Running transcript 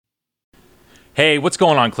Hey, what's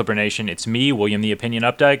going on, Clipper Nation? It's me, William the Opinion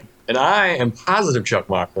Updike. And I am positive Chuck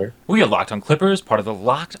Mockler. We are Locked on Clippers, part of the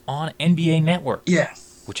Locked on NBA Network.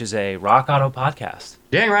 Yes. Which is a Rock Auto podcast.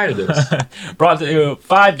 Dang right it is. Brought to you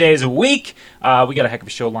 5 days a week. We got a heck of a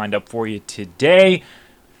show lined up for you today.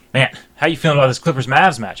 Man, how you feeling about this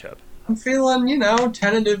Clippers-Mavs matchup? I'm feeling,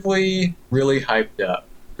 tentatively really hyped up.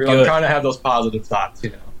 I'm Good. trying to have those positive thoughts,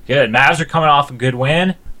 Good. Mavs are coming off a good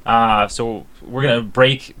win. So we're going to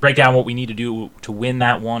break down what we need to do to win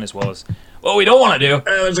that one, as well as what we don't want to do.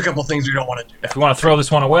 There's a couple things we don't want to do. If we want to throw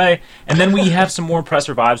this one away. And then we have some more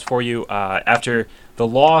presser vibes for you. After the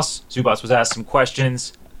loss, Zubac was asked some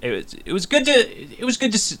questions. It was good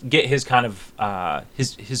to get his kind of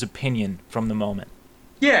his opinion from the moment.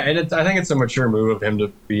 Yeah, and I think it's a mature move of him to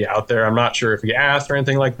be out there. I'm not sure if he asked or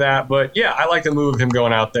anything like that, but yeah, I like the move of him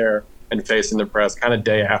going out there and facing the press kind of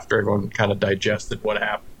day after everyone kind of digested what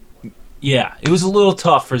happened. Yeah, it was a little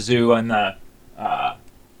tough for Zoo on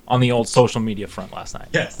the old social media front last night.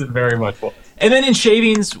 Yes, it very much was. And then in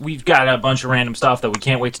shavings, we've got a bunch of random stuff that we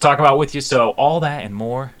can't wait to talk about with you. So all that and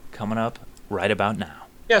more coming up right about now.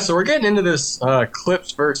 Yeah, so we're getting into this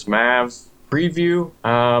Clips versus Mavs preview.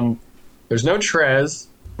 There's no Trez,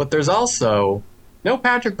 but there's also no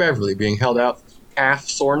Patrick Beverley being held out for calf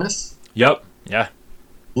soreness. Yep. Yeah.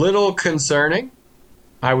 Little concerning,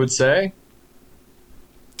 I would say.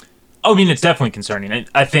 I mean, it's definitely concerning.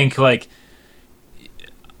 I think,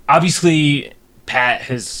 obviously, Pat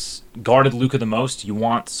has guarded Luka the most. You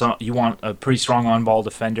want a pretty strong on-ball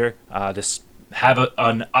defender to have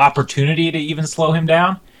an opportunity to even slow him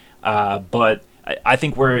down. But I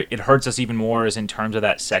think where it hurts us even more is in terms of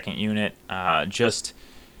that second unit.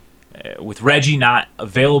 With Reggie not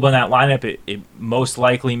available in that lineup, it most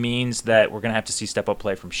likely means that we're going to have to see step-up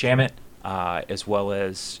play from Shamet. As well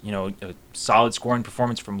as a solid scoring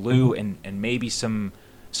performance from Lou and maybe some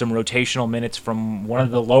rotational minutes from one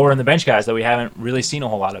of the lower in the bench guys that we haven't really seen a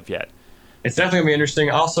whole lot of yet. It's definitely going to be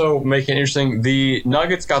interesting. Also, making it interesting, the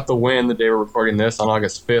Nuggets got the win the day we're recording this on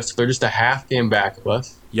August 5th, so they're just a half game back of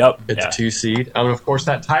us. Yep. It's a 2 seed. And of course,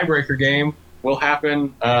 that tiebreaker game will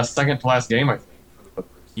happen second to last game, I think.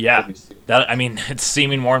 Yeah. It's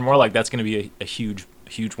seeming more and more like that's going to be a huge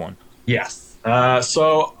one. Yes.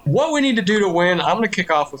 So what we need to do to win, I'm going to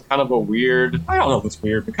kick off with kind of a weird, I don't know if it's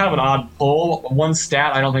weird, but kind of an odd poll. One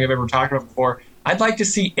stat I don't think I've ever talked about before. I'd like to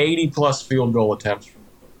see 80-plus field goal attempts from the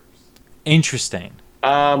Clippers. Interesting.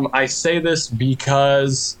 I say this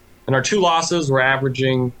because in our 2 losses, we're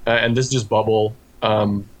averaging, and this is just bubble,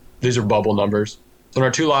 these are bubble numbers. So in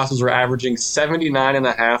our 2 losses, we're averaging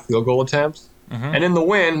 79.5 field goal attempts. Mm-hmm. And in the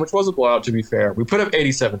win, which was a blowout to be fair, we put up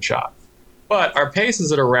 87 shots. But our pace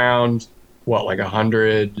is at around...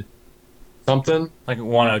 100 something? Like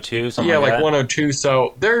 102, something like that? Yeah, like 102.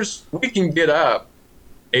 So we can get up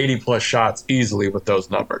 80-plus shots easily with those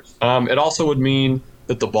numbers. It also would mean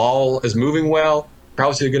that the ball is moving well,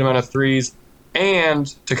 probably see a good amount of threes, and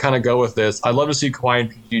to kind of go with this, I'd love to see Kawhi and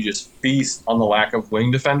PG just feast on the lack of wing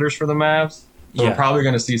defenders for the Mavs. So we're probably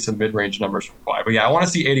going to see some mid-range numbers from Kawhi. But yeah, I want to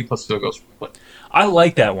see 80-plus field goals from Clippers. I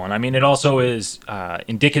like that one. I mean, it also is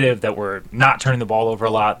indicative that we're not turning the ball over a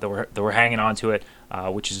lot, that we're hanging on to it,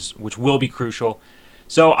 which will be crucial.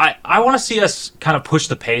 So I want to see us kind of push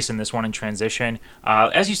the pace in this one in transition.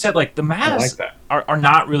 As you said, the Mavs are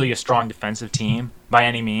not really a strong defensive team by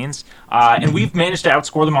any means, and we've managed to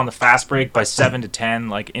outscore them on the fast break by 7 to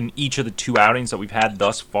 10, in each of the 2 outings that we've had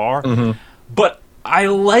thus far. Mm-hmm. But I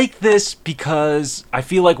like this because I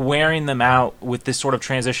feel like wearing them out with this sort of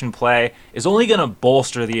transition play is only going to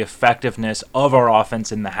bolster the effectiveness of our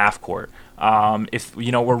offense in the half court. If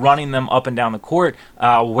we're running them up and down the court,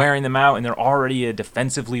 wearing them out, and they're already a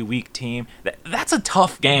defensively weak team, that's a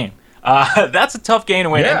tough game. That's a tough game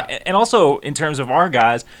to win. Yeah. And also in terms of our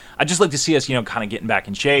guys, I'd just like to see us, kind of getting back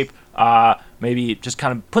in shape. Maybe just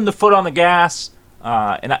kind of putting the foot on the gas.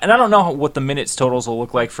 And I don't know what the minutes totals will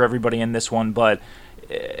look like for everybody in this one, but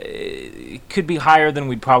it could be higher than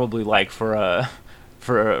we'd probably like for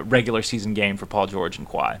a regular season game for Paul George and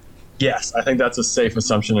Kawhi. Yes, I think that's a safe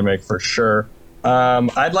assumption to make for sure.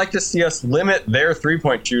 I'd like to see us limit their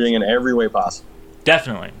three-point shooting in every way possible.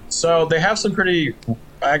 Definitely. So they have some pretty,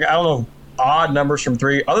 I don't know, odd numbers from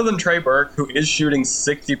 3. Other than Trey Burke, who is shooting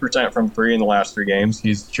 60% from 3 in the last 3 games.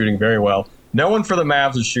 He's shooting very well. No one for the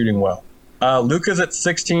Mavs is shooting well. Luka's at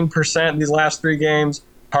 16% in these last 3 games.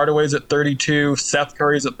 Hardaway's at 32. Seth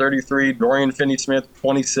Curry's at 33. Dorian Finney-Smith,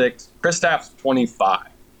 26. Kristaps, 25.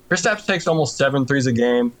 Kristaps takes almost 7 threes a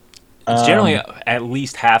game. It's generally at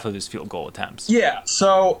least half of his field goal attempts. Yeah,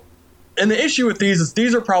 so... And the issue with these is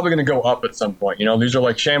these are probably going to go up at some point. These are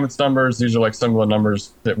like Shamet's numbers. These are like some of the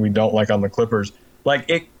numbers that we don't like on the Clippers.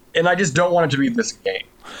 and I just don't want it to be this game.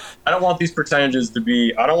 I don't want these percentages to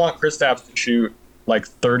be. I don't want Kristaps to shoot like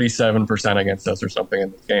 37% against us or something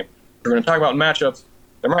in this game. We're going to talk about matchups.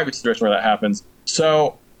 There might be a situation where that happens.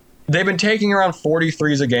 So they've been taking around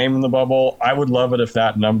 43s a game in the bubble. I would love it if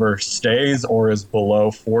that number stays or is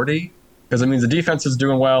below 40, because it means the defense is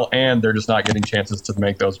doing well and they're just not getting chances to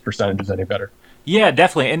make those percentages any better. Yeah,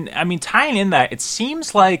 definitely. And I mean, tying in that, it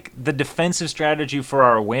seems like the defensive strategy for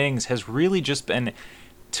our wings has really just been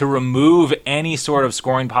to remove any sort of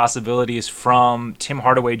scoring possibilities from Tim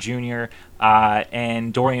Hardaway Jr.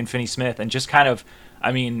 And Dorian Finney-Smith, and just kind of,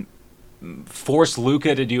 I mean, force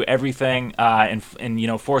Luka to do everything, and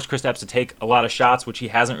force Kristaps to take a lot of shots, which he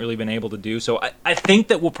hasn't really been able to do. So I think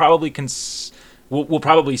that we'll probably we'll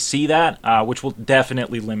probably see that, which will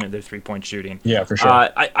definitely limit their 3-point shooting. Yeah, for sure.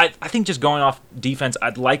 I think just going off defense,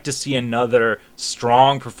 I'd like to see another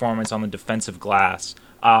strong performance on the defensive glass.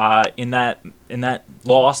 In that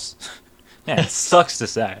loss, man, it sucks to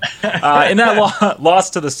say. In that loss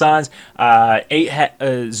to the Suns,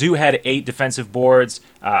 Zoo had 8 defensive boards,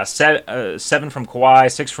 7 from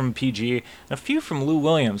Kawhi, 6 from PG, and a few from Lou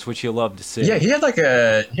Williams, which you love to see. Yeah, he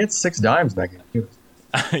had 6 dimes that game.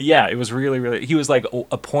 Yeah, it was really, really. He was like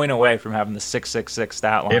a point away from having the 666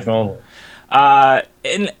 stat line. If only.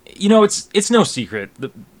 And it's no secret.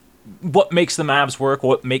 What makes the Mavs work,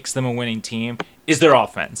 what makes them a winning team, is their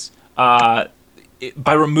offense.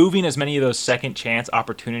 By removing as many of those second chance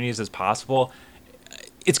opportunities as possible,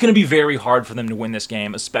 it's going to be very hard for them to win this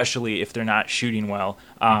game, especially if they're not shooting well.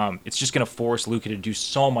 It's just going to force Luka to do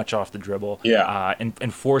so much off the dribble,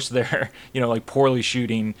 and force their poorly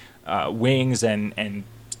shooting wings and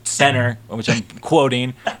center, which I'm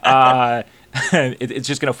quoting. It's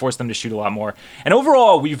just going to force them to shoot a lot more. And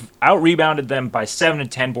overall, we've out-rebounded them by 7 to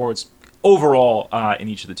 10 boards overall in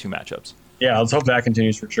each of the 2 matchups. Yeah, let's hope that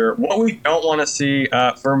continues for sure. What we don't want to see,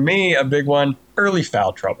 for me, a big one, early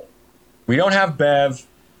foul trouble. We don't have Bev.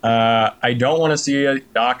 I don't want to see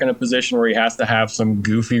Doc in a position where he has to have some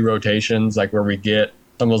goofy rotations, like where we get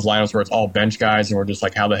some of those lineups where it's all bench guys and we're just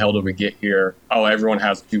like, how the hell did we get here? Oh, everyone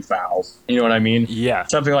has 2 fouls. You know what I mean? Yeah.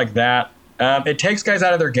 Something like that. It takes guys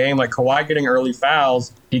out of their game, like Kawhi getting early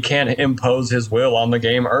fouls. He can't impose his will on the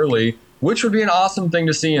game early, which would be an awesome thing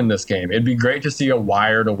to see in this game. It'd be great to see a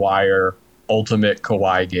wire-to-wire ultimate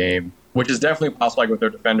Kawhi game, which is definitely possible, like with their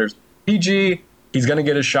defenders. PG, he's going to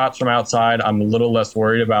get his shots from outside. I'm a little less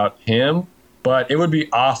worried about him, but it would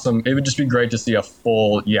be awesome. It would just be great to see a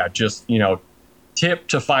full, tip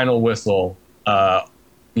to final whistle, all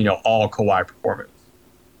Kawhi performance.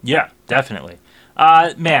 Yeah, definitely.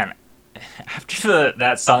 Man, after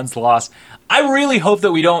that Suns loss, I really hope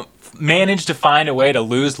that we don't manage to find a way to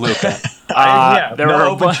lose Luka.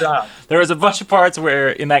 There was a bunch of parts where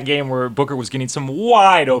in that game where Booker was getting some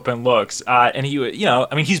wide open looks, and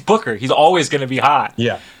he's Booker. He's always going to be hot.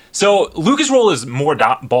 Yeah. So Luka's role is more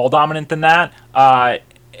ball dominant than that,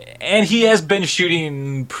 and he has been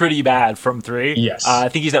shooting pretty bad from 3. Yes. I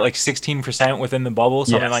think he's at like 16% within the bubble,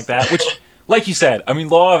 something like that, which. Like you said, I mean,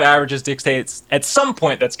 law of averages dictates at some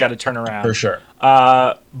point that's got to turn around. For sure.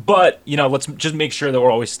 But, let's just make sure that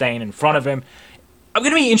we're always staying in front of him. I'm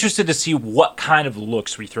going to be interested to see what kind of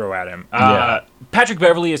looks we throw at him. Patrick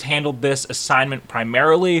Beverley has handled this assignment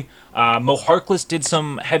primarily. Mo Harkless did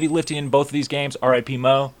some heavy lifting in both of these games. R.I.P.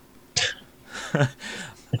 Mo.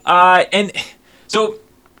 And so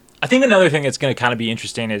I think another thing that's going to kind of be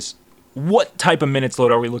interesting is what type of minutes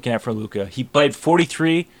load are we looking at for Luka? He played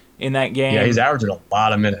 43 in that game. Yeah, he's averaging a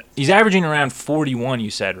lot of minutes. He's averaging around 41,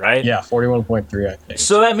 you said, right? Yeah, 41.3, I think.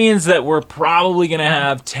 So that means that we're probably going to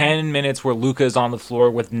have 10 minutes where Luka's on the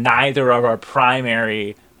floor with neither of our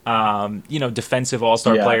primary, defensive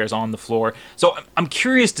all-star players on the floor. So I'm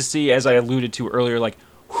curious to see, as I alluded to earlier, like,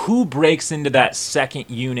 who breaks into that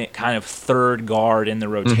second unit kind of third guard in the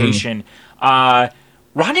rotation.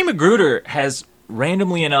 Rodney McGruder has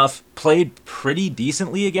randomly enough played pretty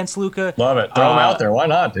decently against Luka. Love it. Throw him out there. Why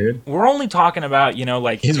not, dude? We're only talking about,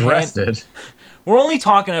 he's rested. We're only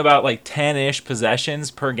talking about like 10-ish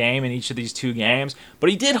possessions per game in each of these 2 games, but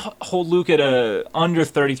he did hold Luka to under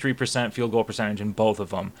 33% field goal percentage in both of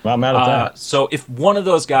them. Well, I'm mad at that. So if one of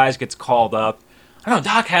those guys gets called up, I don't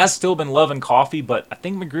know, Doc has still been loving coffee, but I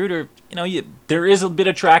think McGruder, there is a bit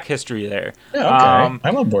of track history there. Yeah, okay.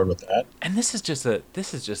 I'm on board with that. And this is just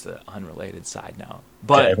an unrelated side note.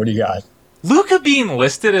 But okay, what do you got? Luka being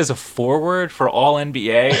listed as a forward for All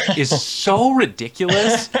NBA is so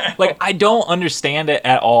ridiculous. Like, I don't understand it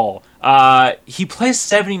at all. He plays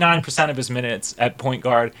 79% of his minutes at point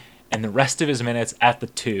guard and the rest of his minutes at the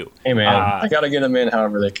 2. Hey, man, I got to get him in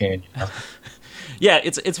however they can. Yeah,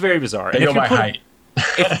 it's very bizarre. They go by height.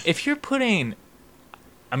 If you're putting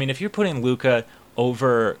I mean, if you're putting Luka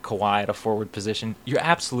over Kawhi at a forward position, you're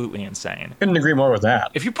absolutely insane. Couldn't agree more with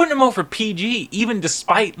that. If you're putting him over PG, even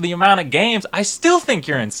despite the amount of games, I still think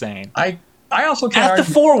you're insane. I also can't At the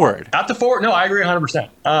argue- forward. At the forward, no, I agree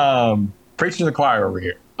 100%. Preaching to the choir over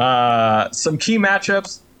here. Some key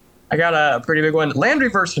matchups. I got a pretty big one. Landry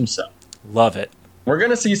versus himself. Love it. We're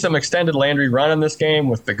going to see some extended Landry run in this game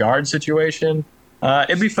with the guard situation.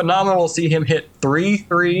 It'd be phenomenal to see him hit 3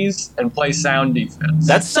 threes and play sound defense.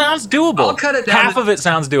 That sounds doable. I'll cut it down Half to- of it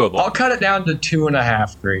sounds doable. I'll cut it down to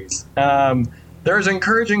 2.5 threes. There's an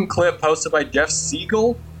encouraging clip posted by Jeff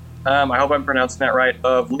Siegel. I hope I'm pronouncing that right.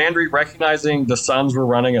 Of Landry recognizing the Suns were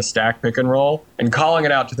running a stack pick and roll and calling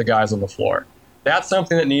it out to the guys on the floor. That's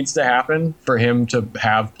something that needs to happen for him to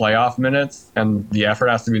have playoff minutes, and the effort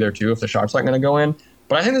has to be there too if the shot's not going to go in.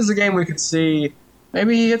 But I think this is a game we could see.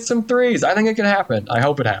 Maybe he hits some threes. I think it could happen. I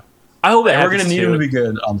hope it happens. I hope it And we're happens going to need too. him to be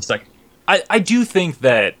good on the second. I do think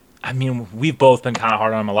that, I mean, we've both been kind of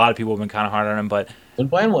hard on him. A lot of people have been kind of hard on him, but Been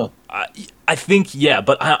playing well. I think, yeah,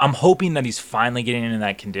 but I'm hoping that he's finally getting in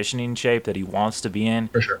that conditioning shape that he wants to be in.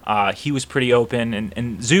 For sure. He was pretty open,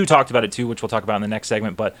 and Zoo talked about it too, which we'll talk about in the next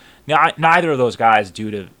segment, but neither of those guys, due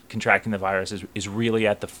to contracting the virus, is really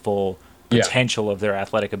at the full potential of their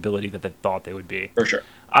athletic ability that they thought they would be. For sure.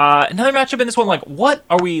 Another matchup in this one, like, what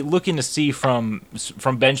are we looking to see from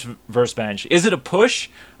bench versus bench? Is it a push?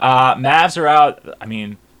 Mavs are out. I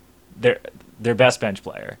mean, their best bench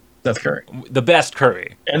player. That's Curry. The best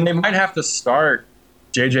Curry. And they might have to start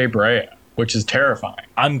J.J. Brea, which is terrifying.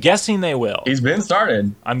 I'm guessing they will. He's been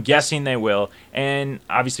started. I'm guessing they will. And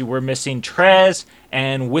obviously we're missing Trez,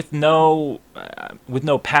 and with no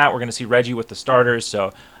Pat, we're going to see Reggie with the starters.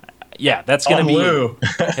 So, yeah, that's going to be Lou.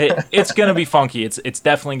 it's going to be funky. It's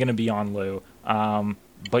definitely going to be on Lou.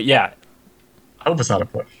 But yeah, I hope it's not a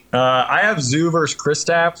push. I have Zoo versus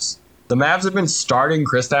Kristaps. The Mavs have been starting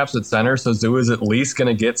Kristaps at center, so Zoo is at least going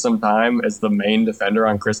to get some time as the main defender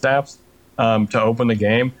on Kristaps to open the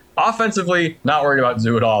game. Offensively, not worried about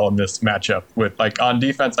Zoo at all in this matchup. With on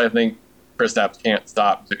defense, I think Kristaps can't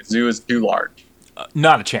stop Zoo. Zoo is too large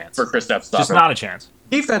not a chance. for Kristaps to stop Just him. not a chance.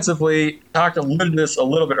 Defensively, alluded to this a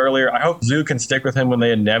little bit earlier. I hope Zoo can stick with him when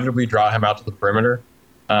they inevitably draw him out to the perimeter.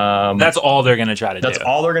 That's all they're going to try to do. That's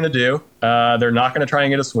all they're going to do. They're not going to try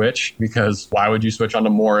and get a switch, because why would you switch onto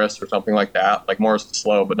Morris or something like that? Like, Morris is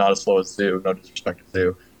slow, but not as slow as Zoo. No disrespect to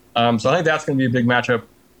Zoo. So I think that's going to be a big matchup.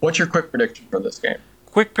 What's your quick prediction for this game?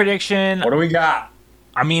 Quick prediction. What do we got?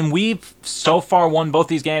 I mean, we've so far won both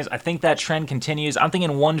these games. I think that trend continues. I'm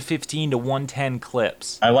thinking 115 to 110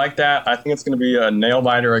 clips. I like that. I think it's going to be a nail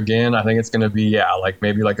biter again. I think it's going to be,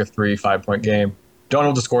 maybe like a 3-5 point game. Don't know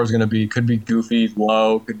what the score is going to be. Could be goofy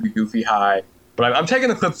low, could be goofy high. But I'm taking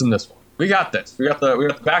the clips in this one. We got this. We got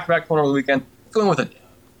the back-to-back one over the weekend. Going with it.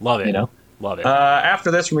 Love it. You know? Love it.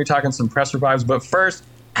 After this, we're going to be talking some presser vibes. But first,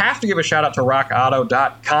 have to give a shout out to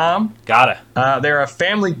rockauto.com. Gotta. They're a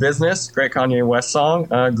family business. Great Kanye West song.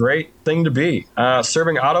 Great thing to be.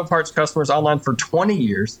 Serving auto parts customers online for 20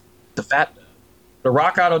 years. The fat. To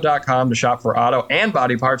rockauto.com to shop for auto and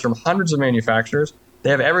body parts from hundreds of manufacturers. They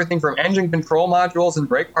have everything from engine control modules and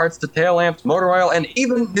brake parts to tail lamps, motor oil, and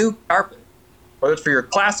even new carpet. Whether it's for your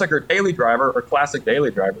classic or daily driver or classic daily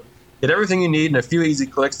driver, get everything you need in a few easy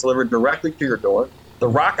clicks delivered directly to your door. The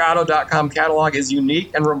rockauto.com catalog is unique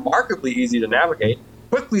and remarkably easy to navigate.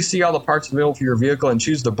 Quickly see all the parts available for your vehicle and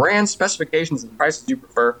choose the brand, specifications, and prices you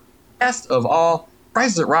prefer. Best of all,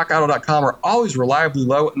 prices at rockauto.com are always reliably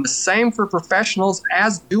low, and the same for professionals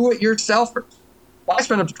as do-it-yourselfers. Why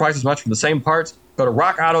spend up to twice as much for the same parts? Go to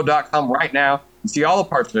rockauto.com right now and see all the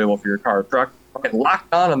parts available for your car or truck. Get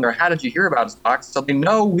locked on their How Did You Hear About Us box so they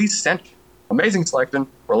know we sent you. Amazing selection,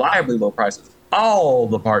 reliably low prices, all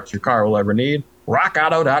the parts your car will ever need.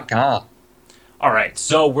 rockauto.com. All right,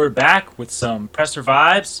 so we're back with some presser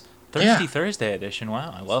vibes. Yeah. Thursday edition.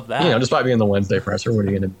 Wow, I love that. Despite being the Wednesday presser, what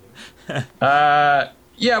are you going to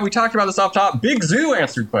do? We talked about this off top. Big Zoo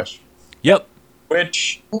answered questions, Yep.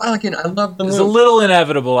 which, again, I love the It's move. a little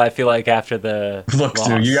inevitable, I feel like, after the Look, loss.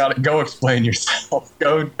 Zoo, you got to go explain yourself.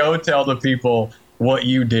 Go tell the people what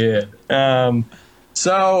you did. The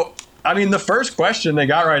first question, they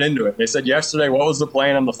got right into it. They said yesterday, what was the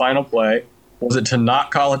plan on the final play? Was it to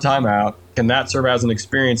not call a timeout? Can that serve as an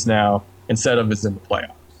experience now instead of it's in the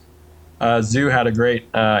playoffs? Zoo had a great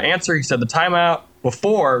answer. He said the timeout,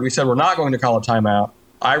 before we said we're not going to call a timeout,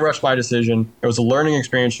 I rushed my decision. It was a learning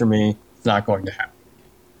experience for me. It's not going to happen.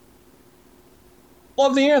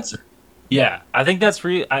 Love the answer. Yeah, I think that's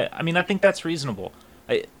I think that's reasonable.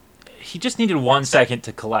 He just needed 1 second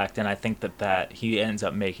to collect, and I think that he ends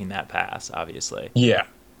up making that pass, obviously. Yeah.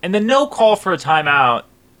 And the no call for a timeout,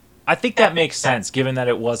 I think that makes sense given that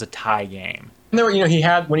it was a tie game. And there were, when he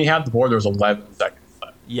had the board, there was 11 seconds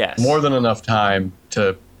left. Yes. More than enough time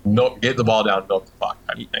to get the ball down, milk the clock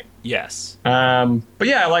type of thing. Yes. But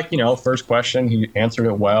yeah, first question, he answered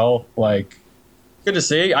it well. Like, good to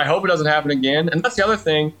see. I hope it doesn't happen again. And that's the other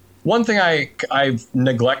thing. One thing I've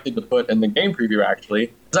neglected to put in the game preview,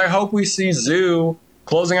 actually, is I hope we see Zoo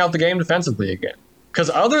closing out the game defensively again. Because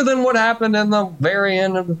other than what happened in the very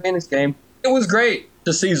end of the Phoenix game, it was great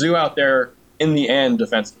to see Zoo out there in the end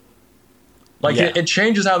defensively. Like, it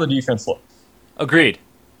changes how the defense looks. Agreed.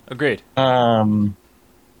 There's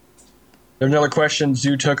another question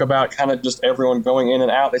Zoo took about kind of just everyone going in and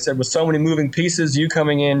out. They said, with so many moving pieces, you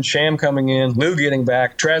coming in, Sham coming in, Lou getting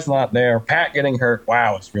back, Trez not there, Pat getting hurt.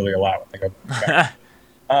 Wow, it's really a lot.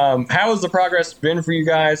 How has the progress been for you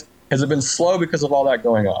guys? Has it been slow because of all that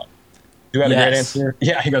going on? Do you have a great answer?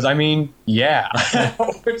 Yeah, he goes, yeah.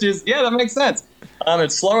 Which is, that makes sense.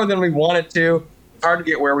 It's slower than we want it to. It's hard to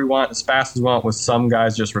get where we want as fast as we want with some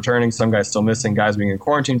guys just returning, some guys still missing, guys being in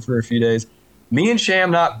quarantine for a few days. Me and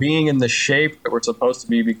Sham not being in the shape that we're supposed to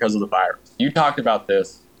be because of the virus. You talked about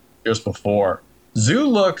this just before. Zoo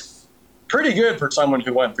looks pretty good for someone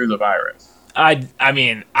who went through the virus. I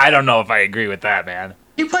mean, I don't know if I agree with that, man.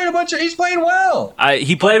 He's playing well.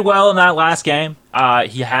 He played well in that last game.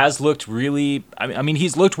 He has looked really,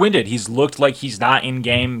 he's looked winded. He's looked like he's not in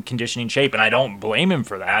game conditioning shape, and I don't blame him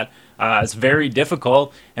for that. It's very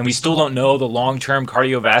difficult, and we still don't know the long-term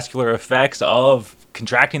cardiovascular effects of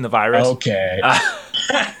contracting the virus. Okay.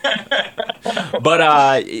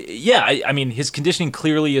 But his conditioning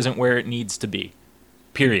clearly isn't where it needs to be.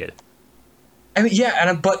 Period.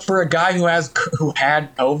 But for a guy who had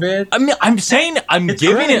COVID,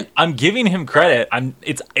 I'm giving him credit.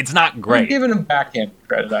 It's not great. I'm giving him backhand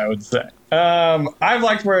credit, I would say. I've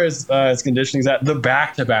liked where his conditioning's at. The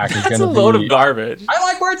back-to-back is going to be... That's a load of garbage. I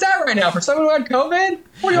like where it's at right now. For someone who had COVID,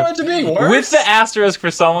 what do you want it to be? Worse? With the asterisk for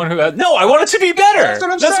someone who had... No, I want it to be better. That's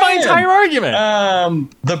what I'm saying. That's my entire argument.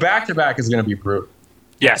 The back-to-back is going to be brutal.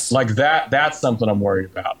 Yes. Like, that's something I'm worried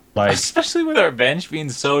about. Like, especially with our bench being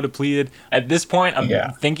so depleted. At this point,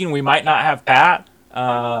 I'm thinking we might not have Pat.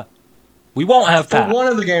 We won't have Pat. For one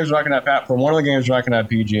of the games, we're not going to have Pat. For one of the games, we're not going to have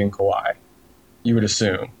PG and Kawhi. You would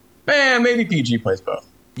assume. Maybe PG plays both.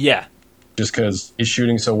 Yeah. Just because he's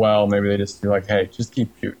shooting so well, maybe they just be like, hey, just keep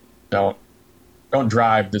shooting. Don't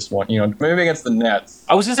drive this one. Maybe against the Nets.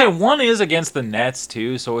 I was going to say, one is against the Nets,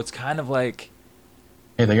 too, so it's kind of like...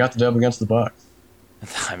 Hey, they got the dub against the Bucks.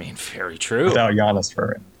 I mean, very true. Without Giannis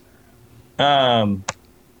for it.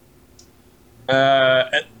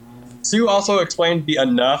 Sue also explained the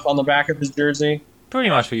enough on the back of his jersey. Pretty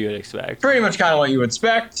much what you would expect. Pretty much kind of what you would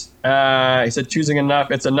expect. He said choosing enough.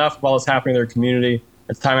 It's enough while it's happening in their community.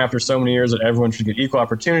 It's time after so many years that everyone should get equal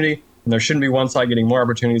opportunity, and there shouldn't be one side getting more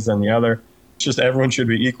opportunities than the other. It's just everyone should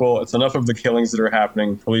be equal. It's enough of the killings that are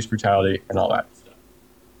happening, police brutality, and all that stuff.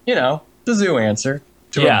 The Zoo answer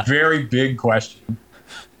to a very big question.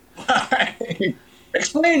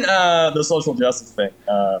 Explain the social justice thing,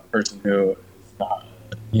 person who is not,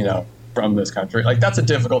 from this country. Like, that's a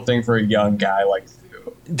difficult thing for a young guy like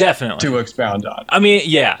Stu. Definitely. To expound on. I mean,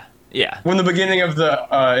 yeah. When the beginning of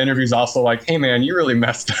the interview's also like, hey, man, you really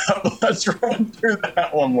messed up. Let's run through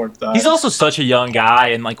that one more time. He's also such a young guy,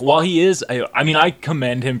 and, like, while he is, I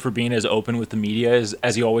commend him for being as open with the media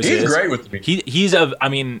as he always is. He's great with the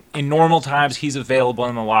media. In normal times, he's available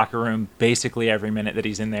in the locker room basically every minute that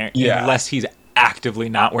he's in there, unless he's actively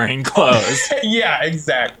not wearing clothes. Yeah,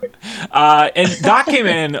 exactly. And Doc came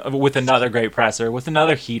in with another great presser, with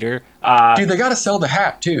another heater. Dude, they got to sell the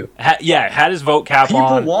hat, too. Had his vote cap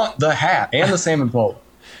on. People want the hat and the salmon polo.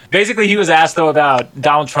 Basically, he was asked, though, about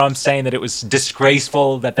Donald Trump saying that it was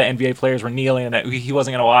disgraceful that the NBA players were kneeling and that he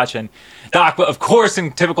wasn't going to watch. And Doc, of course,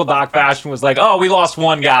 in typical Doc fashion, was like, oh, we lost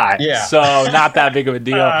one guy. Yeah. So not that big of a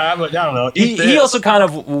deal. I don't know. He also kind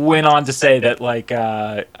of went on to say that, like,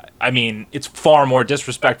 it's far more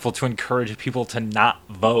disrespectful to encourage people to not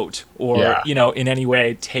vote or, in any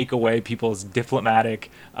way take away people's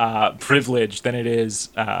diplomatic privilege than it is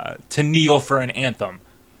to kneel for an anthem.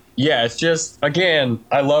 Yeah, it's just, again,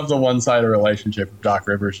 I love the one-sided relationship of Doc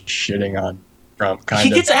Rivers shitting on Trump. He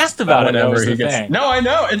gets asked about it, that was the thing. No, I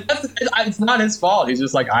know. It's not his fault. He's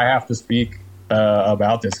just like, I have to speak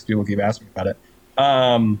about this because people keep asking me about it.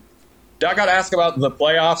 Doc got asked about the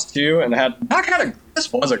playoffs, too, and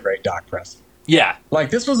this was a great Doc press. Yeah. Like,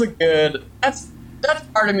 this was a good... That's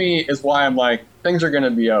part of me is why I'm like, things are going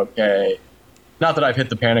to be okay. Not that I've hit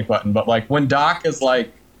the panic button, but, like, when Doc is,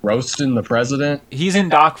 like, roasting the president. He's in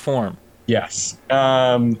Doc form. Yes.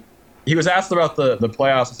 He was asked about the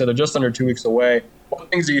playoffs. He said they're just under 2 weeks away. what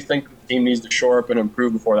things do you think the team needs to shore up and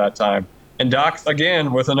improve before that time? And Doc's,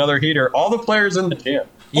 again, with another heater, all the players in the gym.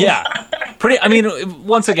 Yeah. I mean,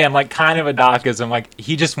 once again, like kind of a Docism. Like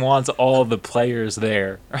he just wants all the players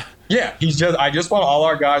there. Yeah, I just want all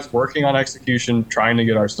our guys working on execution, trying to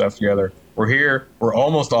get our stuff together. We're here. We're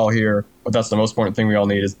almost all here. But that's the most important thing we all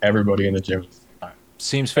need is everybody in the gym.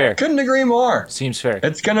 Seems fair. Couldn't agree more. Seems fair.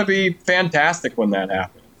 It's going to be fantastic when that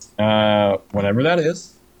happens. Whenever that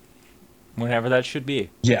is. Whenever that should be.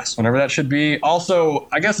 Yes, whenever that should be. Also,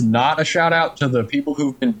 I guess not a shout out to the people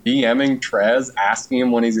who've been DMing Trez, asking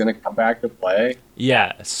him when he's going to come back to play.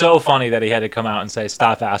 Yeah, so funny that he had to come out and say,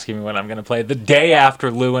 stop asking me when I'm going to play. The day after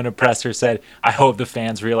Lewin Oppressor said, I hope the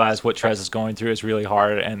fans realize what Trez is going through is really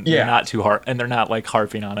hard and they're not too hard and they're not like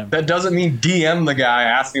harping on him. That doesn't mean DM the guy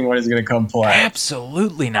asking when he's going to come play.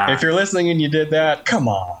 Absolutely not. If you're listening and you did that, come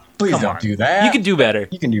on. Please don't do that. You can do better.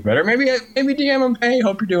 You can do better. Maybe DM him, hey,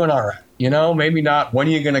 hope you're doing all right. You know, maybe not. When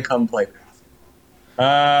are you going to come play?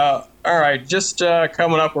 All right, just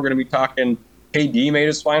coming up, we're going to be talking KD made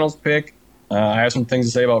his finals pick. I have some things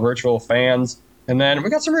to say about virtual fans. And then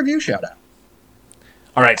we got some review shout-out.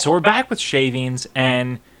 All right, so we're back with shavings.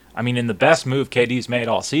 And, I mean, in the best move KD's made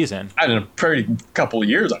all season. In a pretty couple of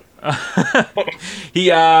years.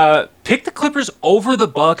 He picked the Clippers over the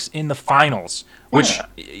Bucks in the finals, which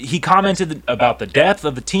he commented about the depth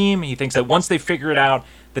of the team. He thinks that once they figure it out,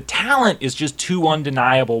 the talent is just too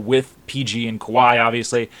undeniable with PG and Kawhi,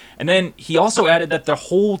 obviously. And then he also added that the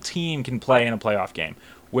whole team can play in a playoff game,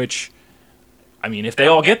 which, I mean, if they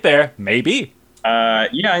all get there, maybe. Yeah,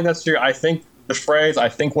 I think that's true. I think the phrase, I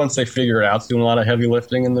think once they figure it out, is doing a lot of heavy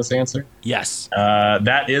lifting in this answer. Yes.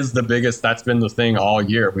 That is the biggest, that's been the thing all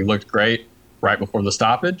year. We looked great right before the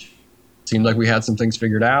stoppage. Seemed like we had some things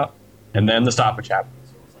figured out. And then the stoppage happened.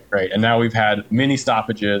 So it was like, great. And now we've had many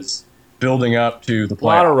stoppages building up to the playoffs. A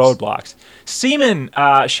lot of roadblocks. Seaman,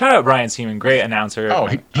 shout out Brian Seaman, great announcer. Oh,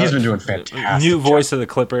 he's been doing fantastic. New voice of the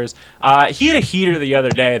Clippers. He had a heater the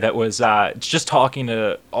other day that was just talking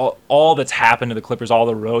to all that's happened to the Clippers, all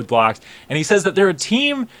the roadblocks. And he says that they're a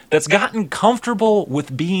team that's gotten comfortable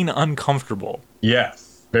with being uncomfortable.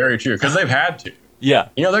 Yes, very true, because they've had to. Yeah.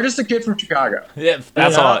 You know, they're just a kid from Chicago. Yeah,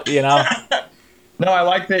 that's all, you know. No, I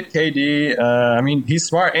like that KD. I mean, he's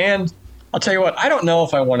smart. And I'll tell you what, I don't know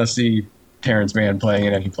if I want to see Terrence Mann playing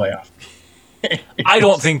in any playoff. I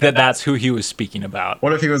don't think that that's who he was speaking about.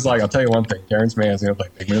 What if he was like, I'll tell you one thing, Terrence Mann's going to play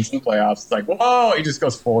big minutes in the playoffs. It's like, whoa, he just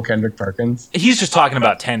goes full Kendrick Perkins. He's just talking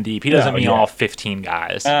about 10 deep. He doesn't mean all 15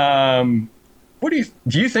 guys. What do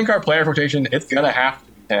you think our player rotation, it's going to have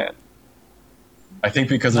to be 10? I think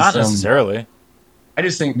because Not necessarily. I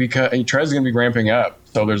just think because Trez is going to be ramping up.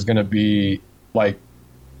 So there's going to be, like,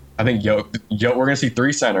 I think we're going to see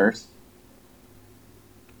 3 centers.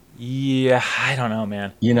 Yeah, I don't know,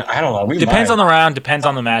 man. You know, I don't know. Depends on the round, depends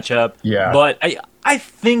on the matchup. Yeah. But I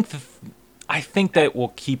think that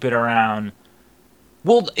we'll keep it around.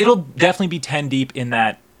 Well, it'll definitely be 10 deep in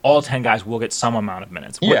that all 10 guys will get some amount of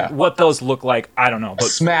minutes. Yeah. What those look like, I don't know. A But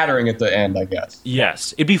smattering at the end, I guess.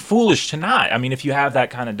 yes, it'd be foolish to not. I mean, if you have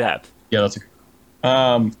that kind of depth. Yeah, that's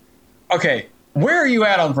a okay, where are you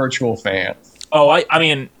at on virtual fans? Oh, I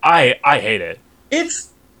mean, I hate it. It's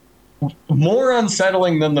more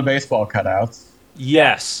unsettling than the baseball cutouts.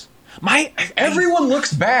 Yes. Everyone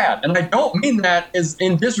looks bad, and I don't mean that as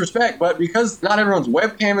in disrespect, but because not everyone's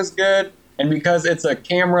webcam is good, and because it's a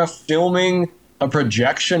camera filming a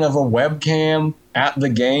projection of a webcam at the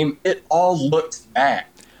game, it all looks bad.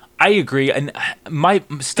 I agree, and my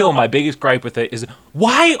biggest gripe with it is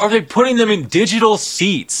why are they putting them in digital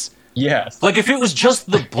seats? Yes. Like if it was just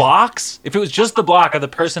the blocks, if it was just the block of the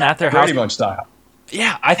person at their house. Brady Bunch style.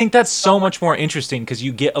 Yeah, I think that's so much more interesting because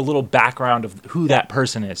you get a little background of who that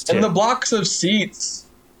person is too. And the blocks of seats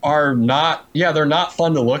are not, they're not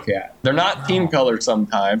fun to look at. They're not team colors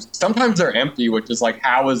sometimes. Sometimes they're empty, which is like,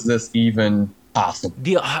 how is this even possible?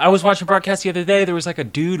 I was watching a broadcast the other day. There was like a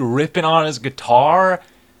dude ripping on his guitar.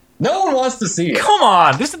 No one wants to see it. Come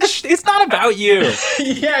on, it's not about you.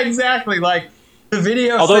 Yeah, exactly. Like the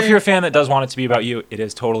video. Although if you're a fan that does want it to be about you, it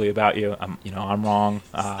is totally about you. I'm wrong.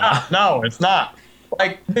 No, it's not.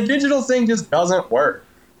 Like the digital thing just doesn't work.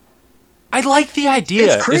 I like the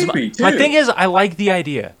idea. It's creepy too. My thing is, I like the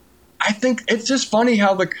idea. I think it's just funny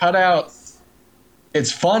how the cutouts. It's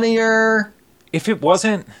funnier. If it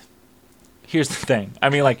wasn't, here's the thing. I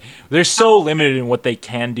mean, like they're so limited in what they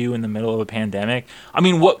can do in the middle of a pandemic. I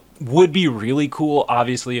mean, what would be really cool,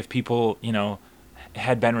 obviously, if people,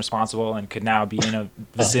 had been responsible and could now be in a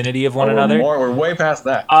vicinity of one another. We're way past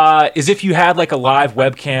that. Is if you had like a live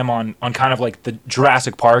webcam on kind of like the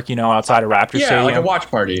Jurassic Park, outside of Raptor Stadium. Like a watch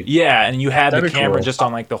party. Yeah, and you had That'd the be camera cool. just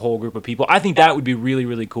on like the whole group of people. I think that would be really,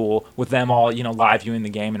 really cool with them all, live viewing the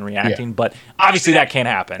game and reacting. Yeah. But obviously that can't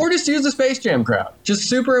happen. Or just use the Space Jam crowd. Just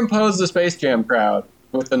superimpose the Space Jam crowd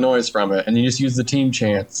with the noise from it, and you just use the team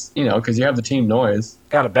chants, because you have the team noise.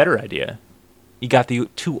 Got a better idea. You got the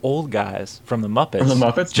two old guys from the Muppets. From the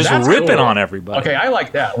Muppets? Just That's ripping cool. on everybody. Okay, I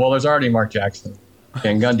like that. Well, there's already Mark Jackson.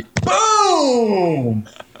 Van Gundy. Boom!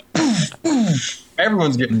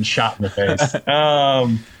 Everyone's getting shot in the face. All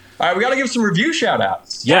right, we got to give some review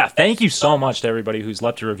shout-outs. Yeah, thank you so much to everybody who's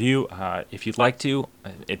left a review. If you'd like to,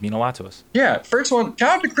 it'd mean a lot to us. Yeah, first one,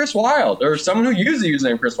 shout out to Chris Wilde, or someone who used the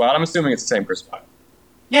username Chris Wilde. I'm assuming it's the same Chris Wilde.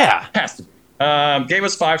 Yeah. Has to be. Gave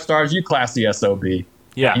us 5 stars. You classy SOB.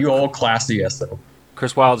 Yeah. You old classy SOB.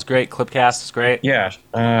 Chris Wilde's great. Clipcast is great. Yeah.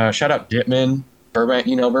 Shout out Dittman. Burbank,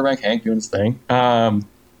 Burbank Hank doing his thing.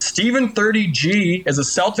 Steven30G is a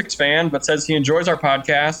Celtics fan, but says he enjoys our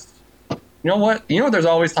podcast. You know what? There's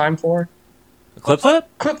always time for? Clip flip?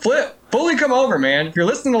 Clip flip. Fully come over, man. If you're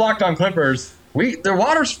listening to Locked On Clippers, the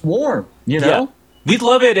water's warm, Yeah. We'd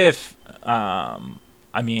love it if,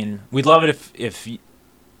 we'd love it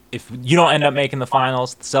if you don't end up making the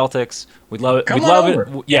finals, the Celtics. We'd love it. Come we'd on love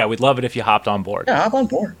over. it. Yeah, we'd love it if you hopped on board. Yeah, hop on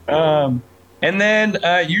board. And then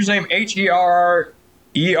username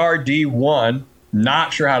HERERD1.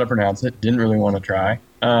 Not sure how to pronounce it. Didn't really want to try.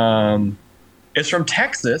 It's from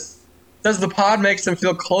Texas. Says the pod makes them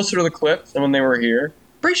feel closer to the Clips than when they were here.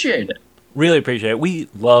 Appreciate it. Really appreciate it. We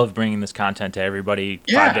love bringing this content to everybody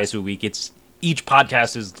 5 days a week. Each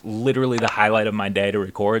podcast is literally the highlight of my day to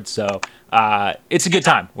record, so it's a good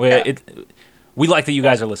time. We like that you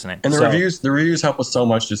guys are listening. And the reviews help us so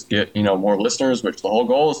much just get more listeners, which the whole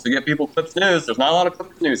goal is to get people Clips news. There's not a lot of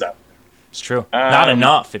Clips news out there. It's true. Not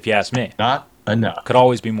enough, if you ask me. Not enough. Could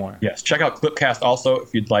always be more. Yes. Check out Clipcast also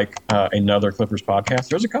if you'd like another Clippers podcast.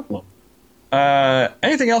 There's a couple of them.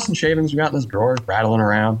 Anything else in shavings we got in this drawer rattling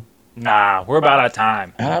around? Nah, we're about out of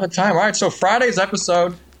time. Out of time. All right, so Friday's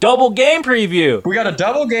episode, Double game preview. we got a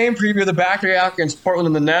double game preview of the back-to-back against Portland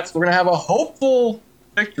and the Nets. We're going to have a hopeful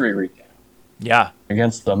victory recap Yeah.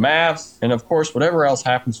 against the Mavs. And, of course, whatever else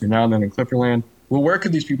happens between now and then in Clipperland. Well, where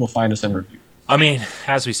could these people find us in review?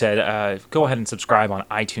 As we said, go ahead and subscribe on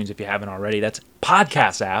iTunes if you haven't already. That's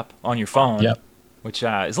podcast app on your phone. Yep. Which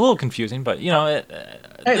is a little confusing, but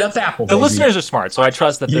Hey, that's Apple. the baby. listeners are smart, so I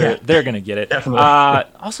trust that they're going to get it. Definitely.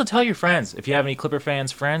 Also, tell your friends if you have any Clipper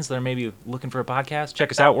friends that are maybe looking for a podcast.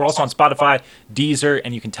 Check us out. We're also on Spotify, Deezer,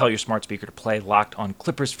 and you can tell your smart speaker to play Locked On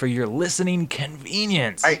Clippers for your listening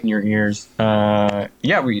convenience. Right in your ears. We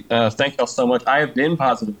thank y'all so much. I have been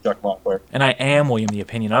Positive Chuck Mockler. And I am William the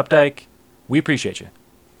Opinion Updike. We appreciate you.